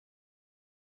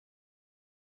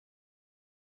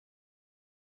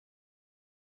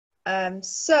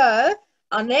So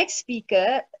our next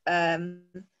speaker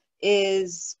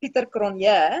is Pieter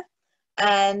Cronje,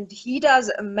 and he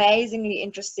does amazingly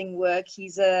interesting work.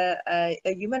 He's a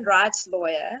human rights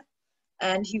lawyer,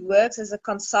 and he works as a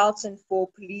consultant for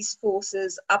police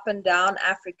forces up and down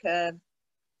Africa,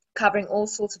 covering all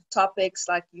sorts of topics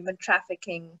like human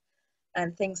trafficking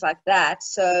and things like that.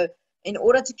 So in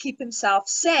order to keep himself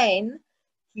sane,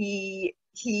 he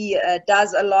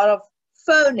does a lot of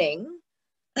phoning,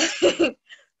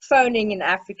 phoning in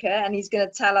Africa, and he's going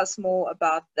to tell us more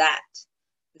about that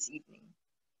this evening.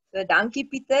 So dankie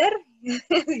Pieter,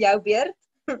 jou beurt.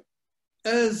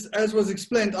 As was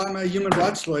explained, I'm a human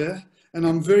rights lawyer, and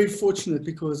I'm very fortunate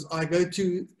because I go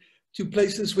to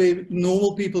places where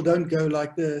normal people don't go,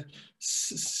 like the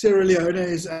Sierra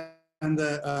Leones and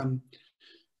the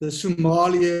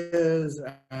Somalias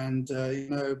and you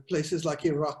know, places like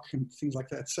Iraq and things like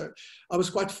that. So I was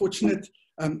quite fortunate.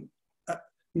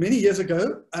 Many years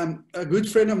ago, a good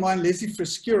friend of mine, Leslie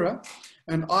Frescura,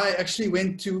 and I actually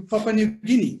went to Papua New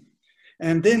Guinea.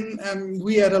 And then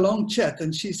we had a long chat,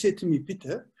 and she said to me,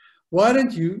 Pieter, why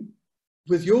don't you,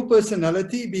 with your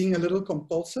personality being a little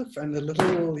compulsive and a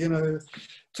little, you know,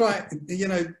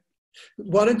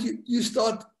 why don't you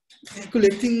start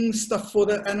collecting stuff for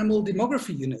the animal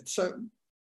demography unit? So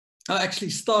I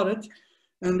actually started,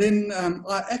 and then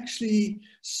I actually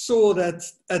saw that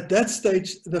at that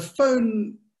stage, the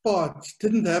phone part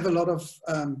didn't have a lot of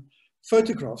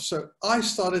photographs. So I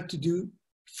started to do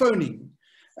phoning,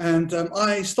 and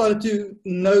I started to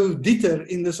know Dieter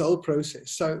in this whole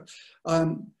process. So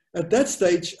at that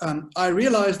stage, I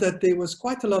realized that there was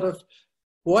quite a lot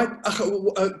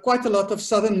of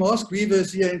southern mask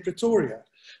weavers here in Pretoria.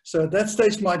 So at that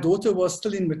stage, my daughter was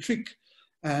still in matric,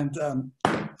 and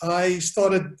I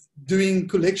started doing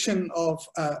collection of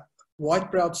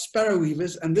white-browed sparrow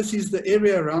weavers, and this is the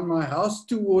area around my house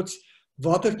towards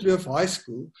Waterkloof High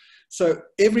School. So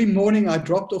every morning I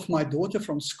dropped off my daughter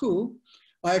from school.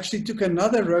 I actually took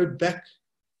another road back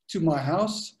to my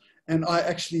house, and I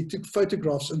actually took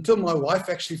photographs until my wife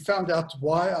actually found out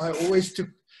why I always took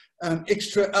an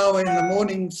extra hour in the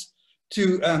mornings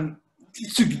to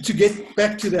get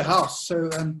back to the house. So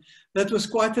that was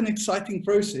quite an exciting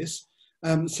process.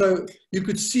 So you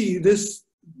could see this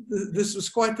was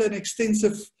quite an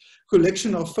extensive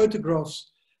collection of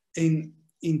photographs in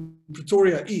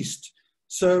Pretoria East.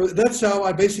 So that's how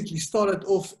I basically started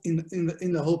off in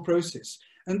the whole process.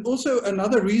 And also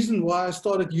another reason why I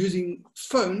started using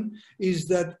PHOWN is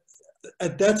that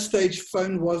at that stage,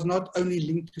 PHOWN was not only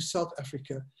linked to South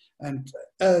Africa. And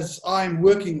as I'm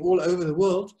working all over the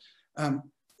world,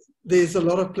 there's a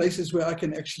lot of places where I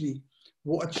can actually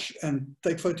watch and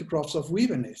take photographs of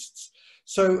weaver nests.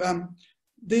 So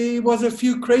there was a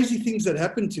few crazy things that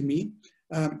happened to me.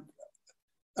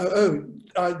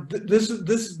 This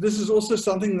is also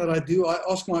something that I do. I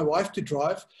ask my wife to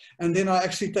drive, and then I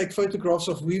actually take photographs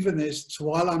of weaver nests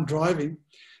while I'm driving.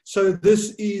 So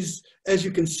this is, as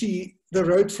you can see, the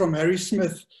road from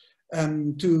Harrismith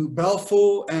to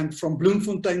Balfour, and from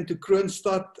Bloemfontein to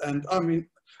Kroonstad, and I mean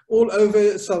all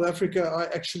over South Africa. I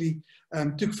actually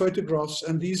took photographs,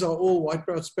 and these are all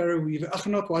white-browed sparrow weaver,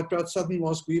 not white-browed southern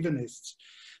mask weaver nests.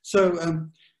 So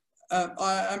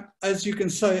as you can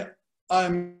say,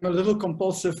 I'm a little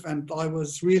compulsive, and I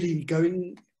was really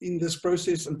going in this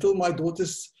process until my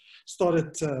daughters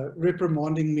started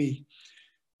reprimanding me.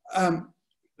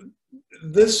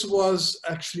 This was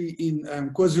actually in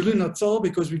KwaZulu-Natal,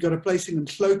 because we got a place in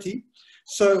Mhloti.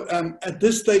 So at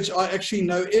this stage, I actually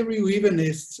know every weaver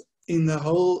nest in the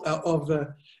whole of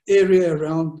the area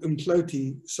around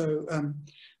Mhloti. So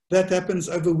that happens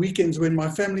over weekends when my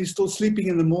family is still sleeping.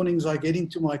 In the mornings, I get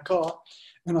into my car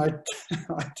and I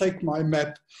take my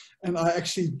map, and I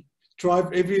actually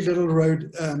drive every little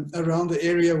road around the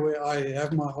area where I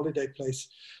have my holiday place.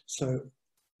 So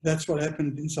that's what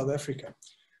happened in South Africa.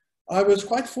 I was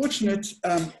quite fortunate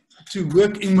to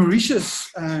work in Mauritius,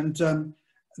 and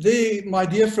there my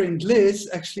dear friend Les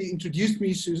actually introduced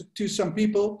me to some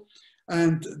people,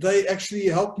 and they actually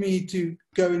helped me to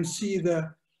go and see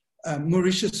the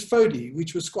Mauritius FODI,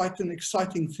 which was quite an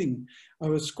exciting thing. I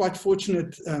was quite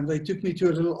fortunate. They took me to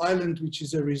a little island, which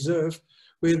is a reserve,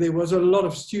 where there was a lot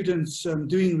of students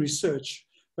doing research,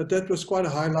 but that was quite a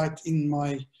highlight in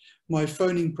my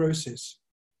phoning process.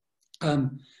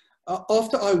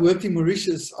 After I worked in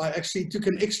Mauritius, I actually took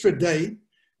an extra day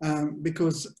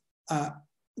because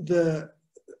the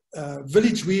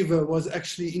village weaver was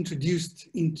actually introduced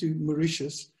into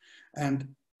Mauritius, and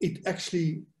it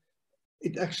actually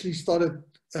started,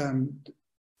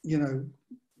 you know,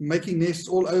 making nests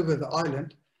all over the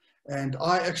island. And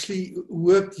I actually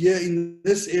worked here in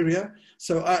this area.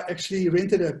 So I actually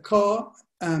rented a car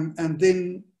and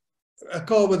then a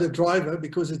car with a driver,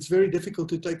 because it's very difficult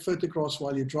to take photographs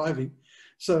while you're driving.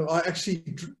 So I actually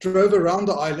drove around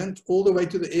the island all the way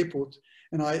to the airport,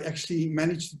 and I actually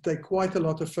managed to take quite a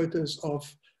lot of photos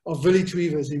of village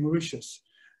weavers in Mauritius.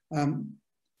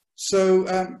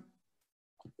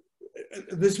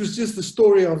 This was just the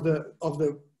story of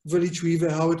the village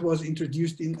weaver, how it was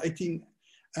introduced in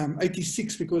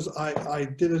 1886, because I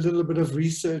did a little bit of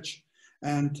research,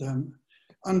 and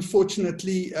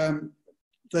unfortunately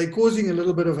they're causing a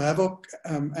little bit of havoc,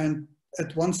 and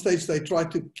at one stage they tried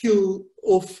to kill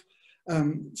off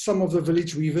some of the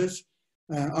village weavers.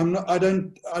 I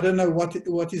don't know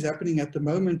what is happening at the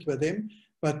moment with them,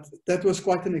 but that was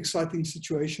quite an exciting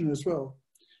situation as well.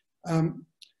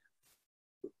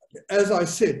 As I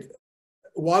said,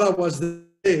 while I was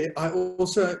there, I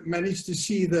also managed to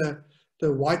see the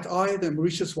white eye, the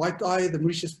Mauritius white eye, the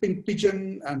Mauritius pink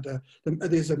pigeon, and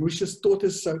there's a Mauritius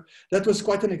tortoise. So that was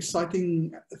quite an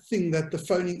exciting thing, that the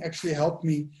PHOWNing actually helped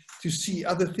me to see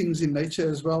other things in nature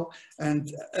as well.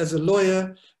 And as a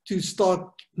lawyer, to start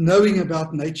knowing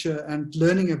about nature and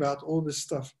learning about all this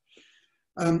stuff.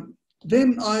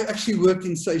 Then I actually worked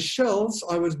in Seychelles.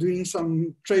 I was doing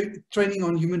some training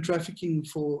on human trafficking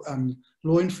for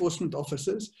law enforcement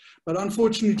officers. But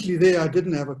unfortunately there I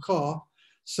didn't have a car.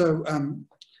 So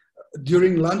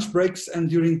during lunch breaks and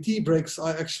during tea breaks,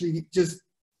 I actually just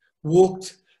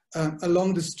walked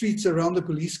along the streets around the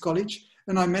police college,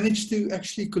 and I managed to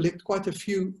actually collect quite a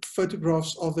few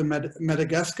photographs of the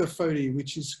Madagascar phony,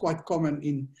 which is quite common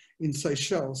in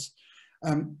Seychelles.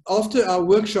 After our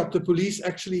workshop, the police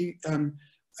actually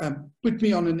put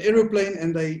me on an aeroplane,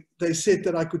 and they said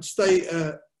that I could stay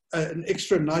an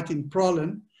extra night in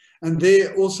PHOWN. And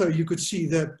there also you could see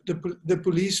that the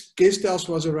police guest house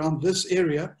was around this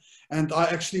area, and I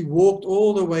actually walked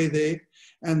all the way there.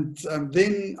 And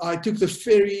then I took the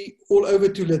ferry all over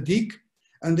to Ladik,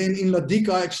 and then in Ladik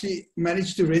I actually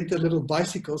managed to rent a little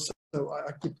bicycle, so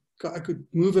I could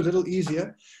move a little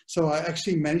easier. So I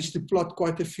actually managed to plot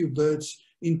quite a few birds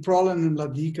in PHOWN and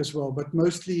Ladik as well, but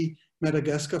mostly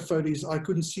Madagascar phonies. I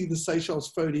couldn't see the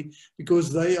Seychelles phony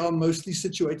because they are mostly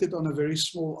situated on a very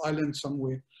small island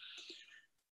somewhere.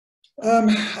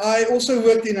 I also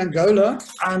worked in Angola.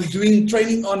 I'm doing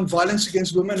training on violence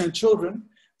against women and children,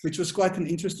 which was quite an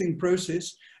interesting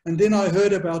process. And then I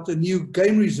heard about a new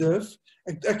game reserve.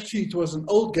 Actually, it was an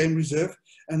old game reserve,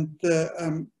 and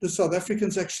the South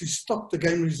Africans actually stopped the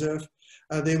game reserve.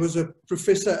 There was a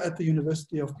professor at the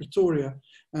University of Pretoria,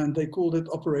 and they called it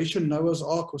Operation Noah's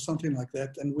Ark or something like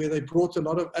that, and where they brought a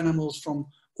lot of animals from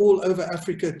all over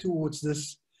Africa towards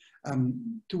this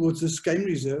game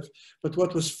reserve. But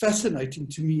what was fascinating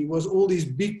to me was all these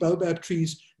big baobab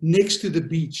trees next to the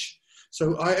beach.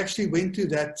 So I actually went to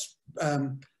that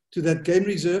game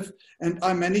reserve, and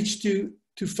I managed to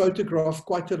photograph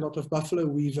quite a lot of buffalo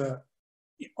weaver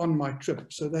on my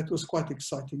trip. So that was quite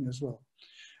exciting as well.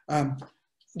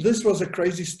 This was a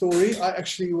crazy story. I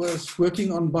actually was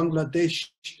working on Bangladesh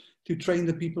to train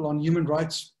the people on human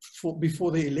rights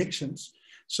before the elections.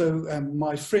 So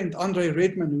my friend Andre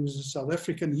Redman, who's a South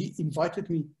African, he invited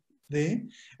me there.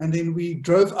 And then we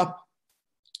drove up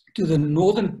to the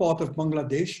northern part of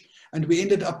Bangladesh, and we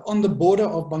ended up on the border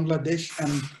of Bangladesh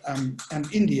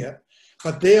and India.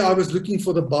 But there I was looking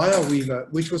for the Baya weaver,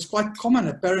 which was quite common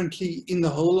apparently in the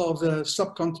whole of the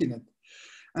subcontinent.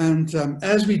 And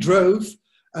as we drove,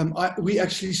 we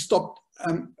actually stopped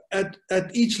at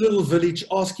each little village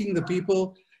asking the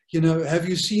people, you know, have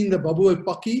you seen the Babu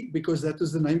Paki? Because that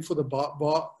was the name for the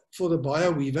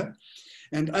Baya weaver.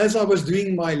 And as I was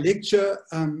doing my lecture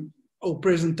or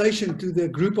presentation to the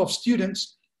group of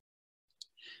students,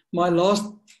 my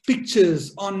last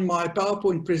pictures on my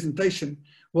PowerPoint presentation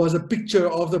was a picture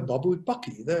of the Babu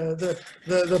Paki,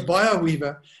 the Baya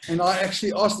weaver. And I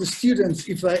actually asked the students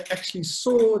if they actually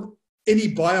saw any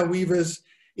Baya weavers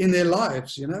in their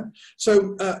lives, you know.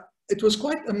 So it was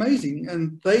quite amazing.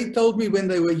 And they told me when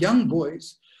they were young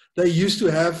boys, they used to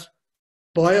have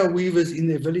Baya weavers in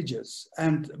their villages.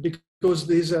 And because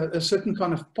there's a certain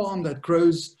kind of palm that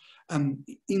grows in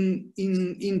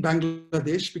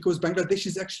Bangladesh, because Bangladesh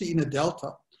is actually in a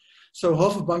delta. So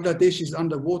half of Bangladesh is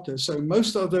underwater. So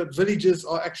most of the villages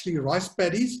are actually rice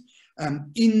paddies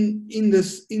in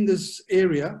this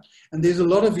area. And there's a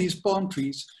lot of these palm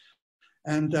trees.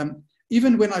 And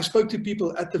even when I spoke to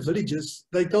people at the villages,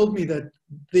 they told me that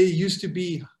there used to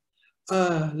be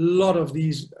a lot of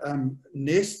these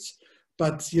nests.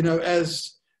 But, you know,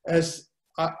 as the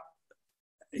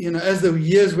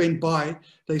years went by,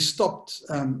 they stopped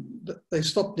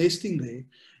nesting there.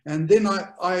 And then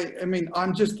I mean,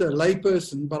 I'm just a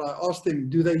layperson, but I asked them,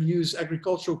 do they use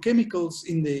agricultural chemicals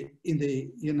in the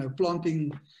you know,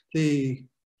 planting their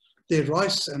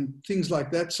rice and things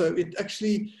like that? So it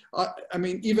actually, I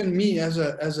mean, even me as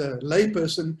a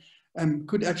layperson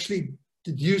could actually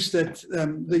deduce that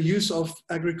the use of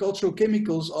agricultural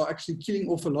chemicals are actually killing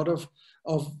off a lot of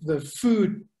the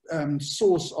food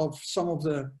source of some of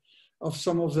the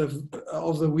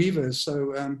weavers.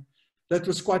 So that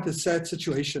was quite a sad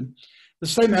situation. The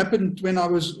same happened when I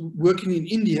was working in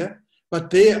India, but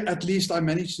there at least I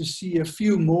managed to see a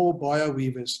few more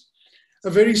bio-weavers. A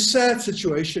very sad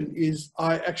situation is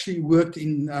I actually worked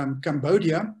in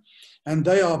Cambodia, and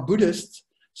they are Buddhists.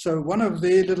 So one of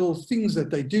their little things that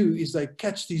they do is they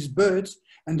catch these birds,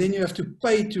 and then you have to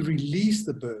pay to release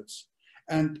the birds.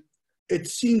 And it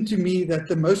seemed to me that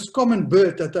the most common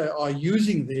bird that they are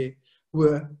using there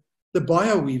were the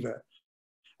bio-weaver.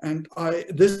 And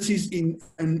this is in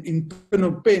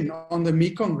Phnom Penh on the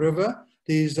Mekong River.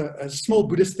 There's a small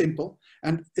Buddhist temple,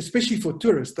 and especially for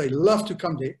tourists, they love to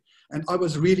come there. And I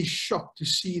was really shocked to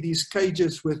see these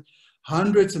cages with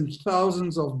hundreds and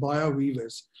thousands of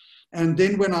bio-weavers. And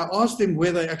then when I asked them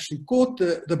where they actually caught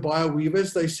the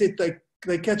bio-weavers, they said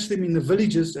they catch them in the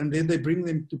villages, and then they bring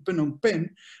them to Phnom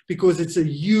Penh because it's a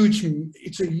huge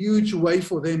way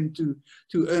for them to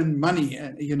earn money,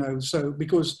 you know. So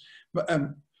because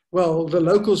well, the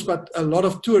locals, but a lot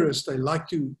of tourists, they like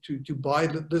to buy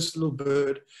this little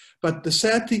bird. But the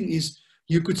sad thing is,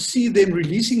 you could see them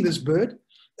releasing this bird,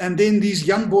 and then these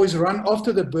young boys run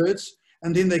after the birds,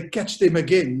 and then they catch them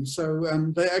again. So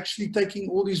they're actually taking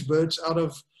all these birds out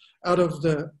of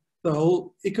the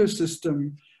whole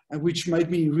ecosystem, which made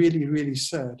me really, really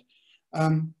sad.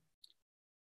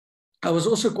 I was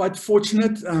also quite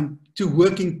fortunate to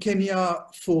work in Kenya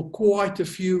for quite a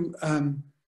few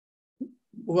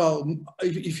well,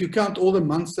 if you count all the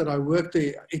months that I worked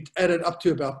there, it added up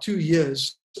to about 2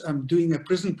 years doing a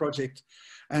prison project.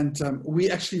 And we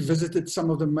actually visited some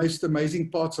of the most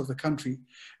amazing parts of the country.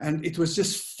 And it was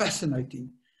just fascinating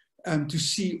to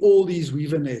see all these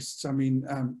weaver nests. I mean,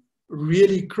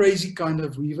 really crazy kind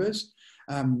of weavers.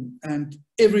 And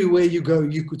everywhere you go,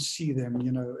 you could see them,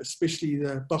 you know, especially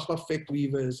the Bachelor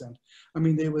weavers. And I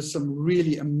mean, there was some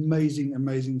really amazing,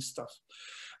 amazing stuff.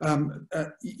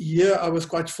 Yeah, I was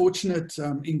quite fortunate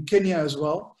in Kenya as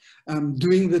well,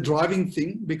 doing the driving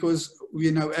thing, because,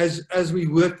 you know, as we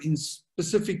worked in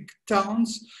specific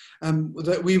towns,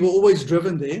 that we were always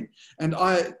driven there. And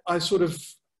I sort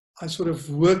of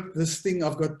worked this thing.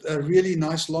 I've got a really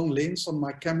nice long lens on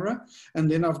my camera,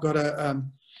 and then I've got a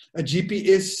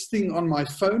GPS thing on my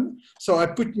phone. So I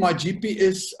put my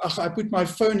I put my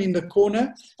phone in the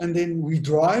corner, and then we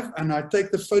drive, and I take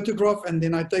the photograph, and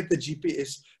then I take the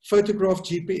GPS, photograph,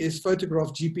 GPS, photograph,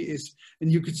 GPS.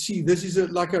 And you could see this is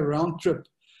like a round trip,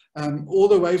 all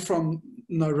the way from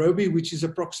Nairobi, which is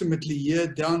approximately here,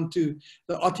 down to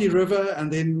the Ati River.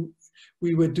 And then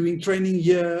we were doing training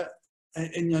here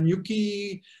in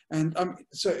Nyanyuki. And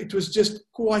so it was just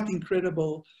quite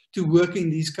incredible to work in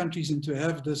these countries and to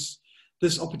have this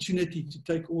opportunity to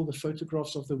take all the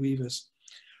photographs of the weavers.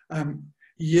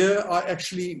 Here, I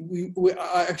actually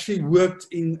worked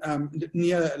in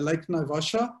near Lake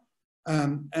Naivasha,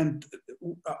 and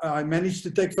I managed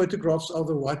to take photographs of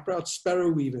the white-browed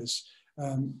sparrow weavers.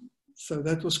 So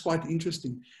that was quite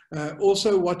interesting.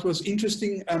 Also, what was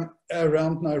interesting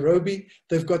around Nairobi,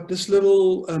 they've got this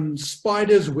little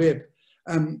spider's web,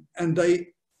 and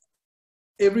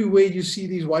everywhere you see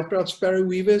these white-browed sparrow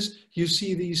weavers, you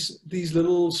see these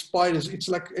little spiders. It's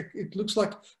like, it looks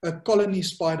like a colony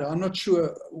spider. I'm not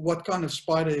sure what kind of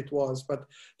spider it was, but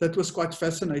that was quite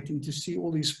fascinating to see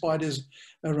all these spiders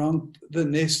around the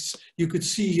nests. You could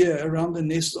see here around the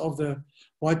nests of the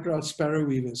white-browed sparrow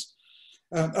weavers.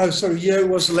 So here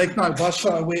was Lake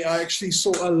Naivasha, where I actually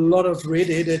saw a lot of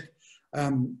red-headed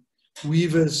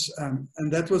weavers,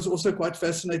 and that was also quite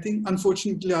fascinating.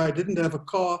 Unfortunately, I didn't have a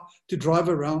car to drive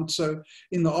around, so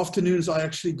in the afternoons I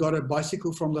actually got a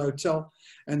bicycle from the hotel,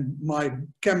 and my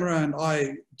camera and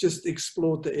I just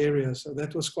explored the area. So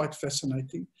that was quite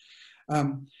fascinating.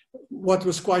 What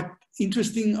was quite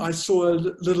interesting, I saw a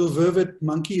little vervet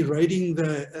monkey raiding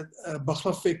the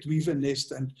Bachelor weaver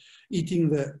nest and eating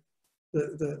the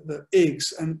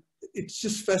eggs. And it's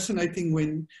just fascinating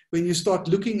when you start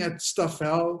looking at stuff,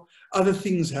 how other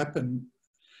things happen.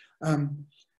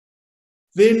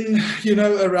 Then, you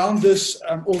know, around this,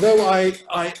 although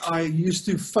I used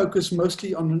to focus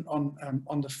mostly on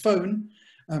the phone,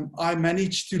 I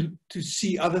managed to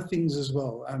see other things as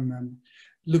well.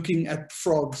 looking at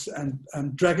frogs, and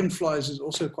dragonflies is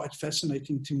also quite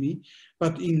fascinating to me.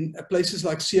 But in places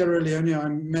like Sierra Leone, I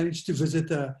managed to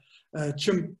visit a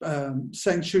chimp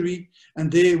sanctuary,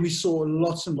 and there we saw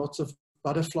lots and lots of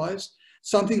butterflies.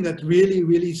 Something that really,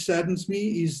 really saddens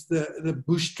me is the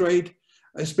bush trade,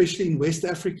 especially in West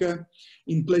Africa,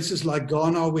 in places like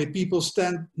Ghana, where people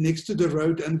stand next to the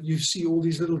road and you see all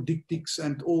these little dik-diks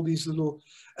and all these little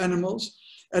animals.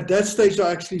 At that stage,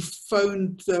 I actually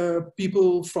phoned the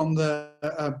people from the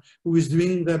who was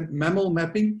doing the mammal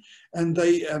mapping, and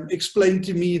they explained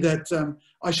to me that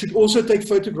I should also take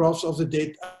photographs of the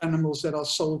dead animals that are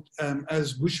sold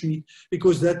as bushmeat,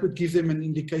 because that would give them an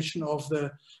indication of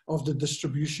the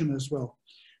distribution as well.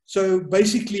 So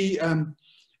basically, I'm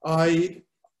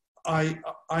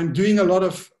doing a lot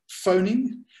of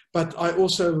phoning, but I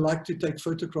also like to take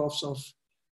photographs of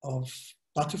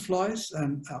butterflies.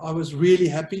 And I was really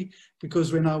happy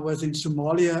because when I was in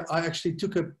Somalia, I actually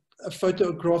took a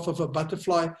photograph of a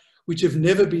butterfly which have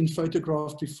never been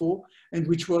photographed before, and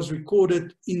which was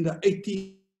recorded in the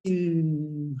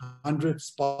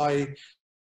 1800s by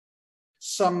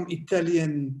some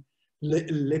Italian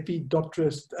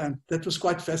lepidopterist, and that was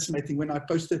quite fascinating. When I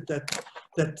posted that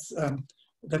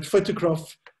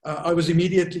photograph, I was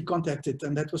immediately contacted,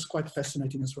 and that was quite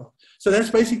fascinating as well. So that's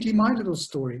basically my little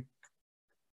story.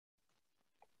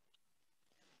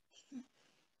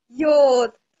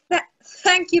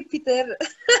 Thank you, Pieter.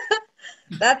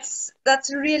 That's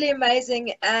really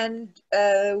amazing, and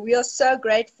we are so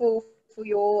grateful for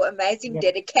your amazing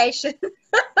dedication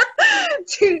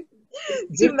to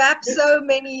map so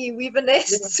many weaver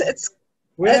nests.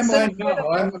 Where am I now?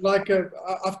 I'm like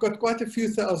I've got quite a few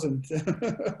thousand.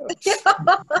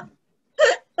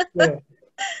 Yeah.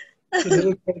 It's a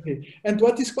little crazy. And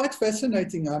what is quite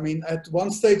fascinating, I mean, at one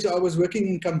stage I was working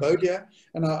in Cambodia,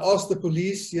 and I asked the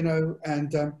police, you know,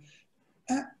 and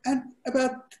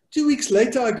about 2 weeks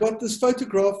later I got this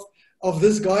photograph of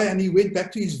this guy, and he went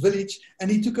back to his village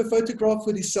and he took a photograph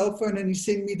with his cell phone and he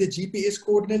sent me the GPS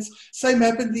coordinates. Same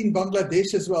happened in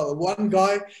Bangladesh as well. One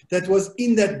guy that was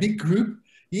in that big group,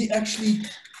 he actually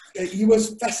he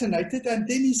was fascinated, and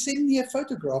then he sent me a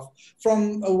photograph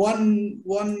from one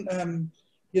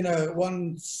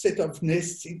set of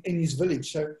nests in his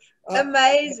village. So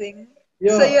amazing.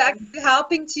 Yeah. So you're actually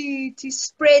helping to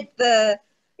spread the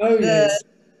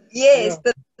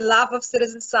love of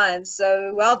citizen science.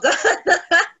 So well done.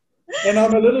 And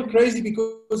I'm a little crazy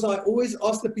because I always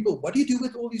ask the people, what do you do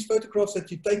with all these photographs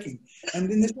that you're taking? And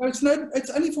then they say, it's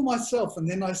only for myself. And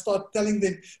then I start telling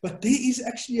them, but there is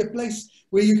actually a place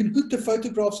where you can put the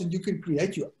photographs and you can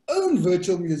create your own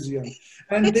virtual museum.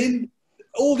 And then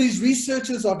all these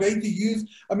researchers are going to use,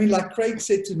 I mean, like Craig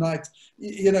said tonight,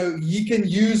 you know, he can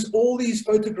use all these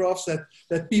photographs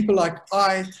that people like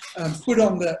I put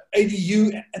on the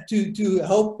ADU to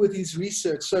help with his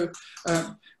research. So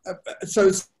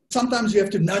sometimes you have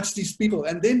to nudge these people,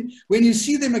 and then when you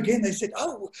see them again, they said,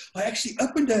 "Oh, I actually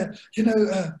opened a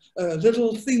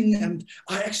little thing, and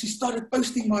I actually started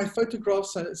posting my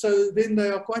photographs." So then they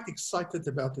are quite excited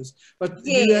about this. But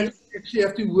yes, you actually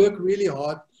have to work really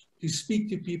hard to speak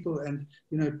to people and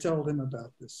tell them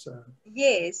about this.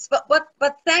 Yes,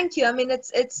 but thank you. I mean,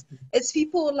 it's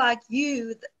people like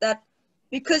you that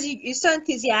because you're so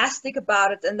enthusiastic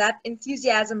about it, and that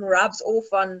enthusiasm rubs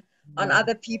off on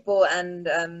other people, and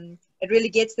it really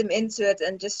gets them into it,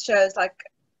 and just shows like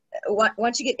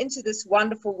once you get into this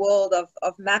wonderful world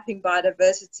of mapping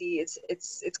biodiversity,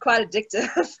 it's quite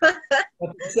addictive. But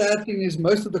the sad thing is,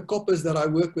 most of the coppers that I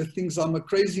work with thinks I'm a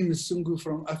crazy Mzungu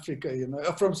from Africa,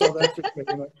 from South Africa,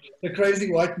 the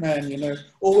crazy white man,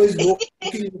 always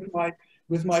walking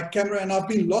with my camera. And I've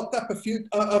been locked up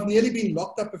I've nearly been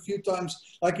locked up a few times,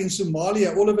 like in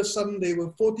Somalia. All of a sudden there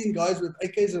were 14 guys with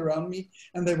AKs around me,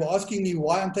 and they were asking me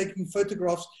why I'm taking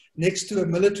photographs next to a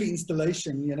military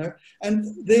installation, and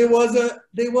there was a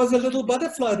little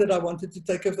butterfly that I wanted to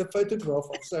take the photograph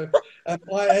of. So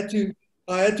I had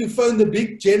to phone the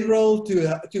big general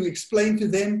to explain to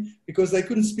them, because they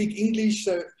couldn't speak English.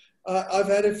 So I've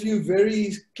had a few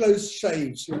very close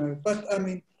shaves, but I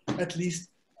mean, at least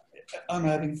I'm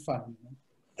having fun.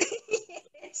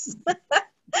 Yes.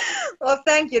 Well,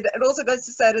 thank you. It also goes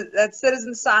to say that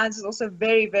citizen science is also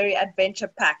very, very adventure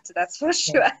packed. That's for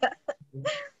sure.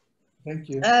 Thank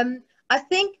you. I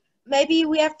think maybe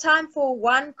we have time for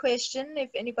one question.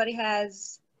 If anybody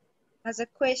has a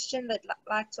question they'd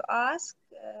like to ask,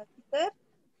 Peter.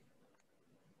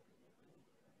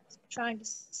 Trying to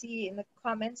see in the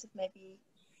comments if maybe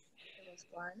there was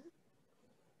one.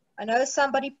 I know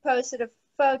somebody posted a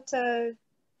photo.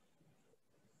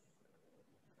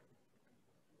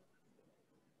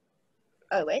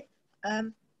 Oh wait,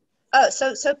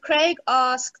 So Craig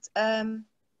asked,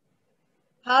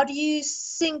 how do you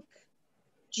sync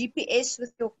GPS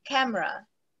with your camera?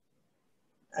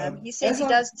 He says he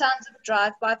does tons of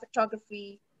drive-by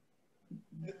photography.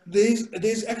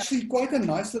 There's actually quite a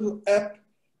nice little app.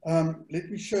 Let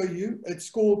me show you. It's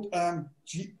called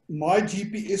My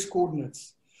GPS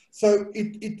Coordinates. So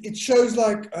it shows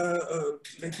like,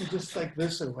 let me just take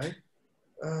this away.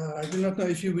 I do not know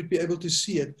if you would be able to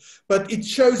see it, but it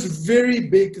shows very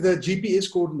big the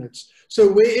GPS coordinates.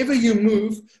 So wherever you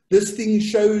move, this thing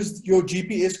shows your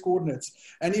GPS coordinates.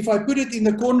 And if I put it in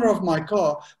the corner of my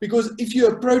car, because if you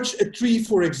approach a tree,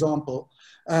 for example,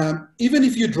 even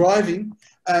if you're driving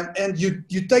and you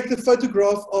take the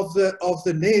photograph of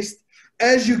the nest,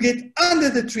 as you get under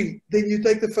the tree, then you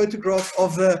take the photograph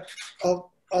of the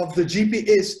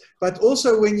GPS. But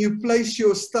also when you place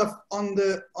your stuff on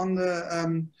the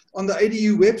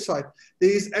ADU website,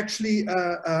 there's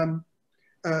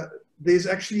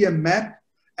actually a map,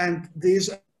 and there's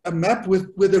a map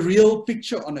with a real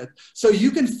picture on it. So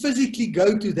you can physically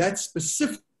go to that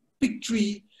specific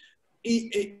tree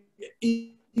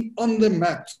on the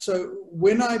map. So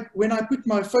when I put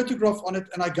my photograph on it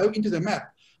and I go into the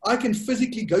map, I can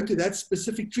physically go to that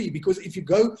specific tree, because if you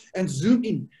go and zoom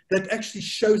in, that actually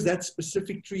shows that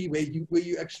specific tree where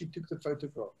you actually took the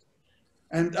photograph.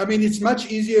 And I mean, it's much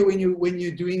easier when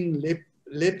you're doing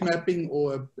lead mapping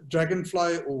or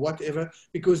dragonfly or whatever,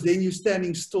 because then you're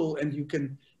standing still and you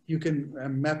can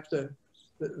map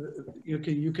you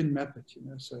can map it, you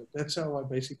know. So that's how I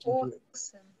basically do it.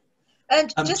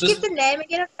 And just give the name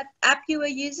again of that app you were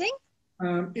using.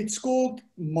 It's called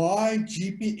My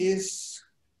GPS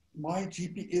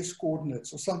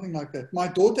Coordinates or something like that. My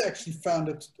daughter actually found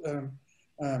it.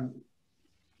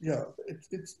 Yeah,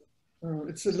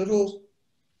 it's a little.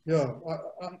 Yeah,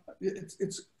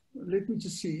 it's. Let me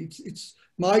just see. It's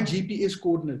My GPS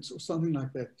Coordinates or something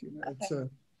like that. You know, okay.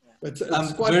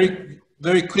 It's quite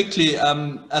very quickly.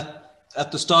 At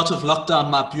the start of lockdown,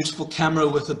 my beautiful camera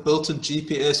with a built-in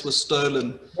GPS was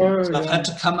stolen. So I've had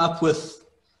to come up with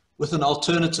an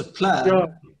alternative plan. Yeah,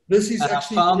 this is and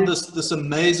actually. I found this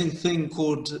amazing thing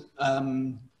called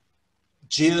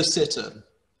GeoSetter.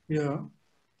 Yeah.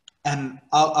 And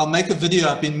I'll make a video.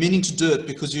 I've been meaning to do it,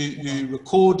 because you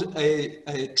record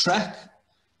a track,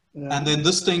 and then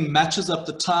this thing matches up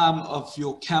the time of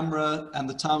your camera and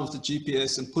the time of the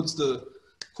GPS and puts the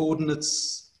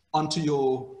coordinates onto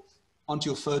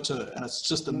your photo, and it's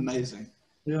just amazing.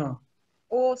 Yeah.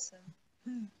 Awesome.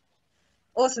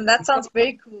 Awesome. That sounds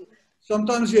very cool.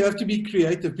 Sometimes you have to be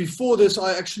creative. Before this,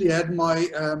 I actually had my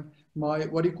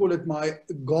what do you call it, my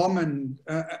Garmin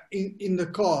in the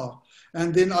car,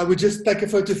 and then I would just take a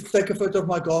photo of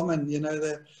my Garmin, you know.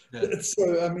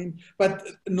 So I mean, but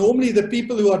normally the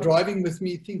people who are driving with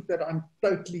me think that I'm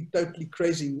totally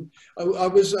crazy. I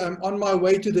was on my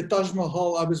way to the Taj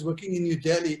Mahal. I was working in New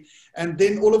Delhi, and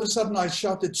then all of a sudden I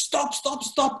shouted, "Stop, stop,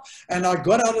 stop!" And I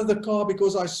got out of the car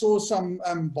because I saw some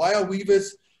wire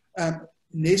weavers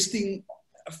nesting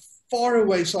far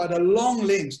away, so I had a long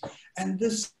lens, and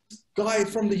this guy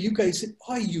from the UK said,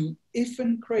 "Are you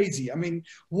effing crazy? I mean,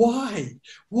 why?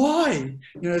 You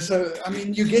know." So I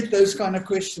mean, you get those kind of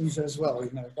questions as well,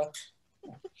 you know. But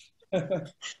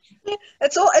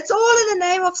it's all in the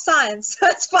name of science, so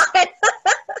it's fine.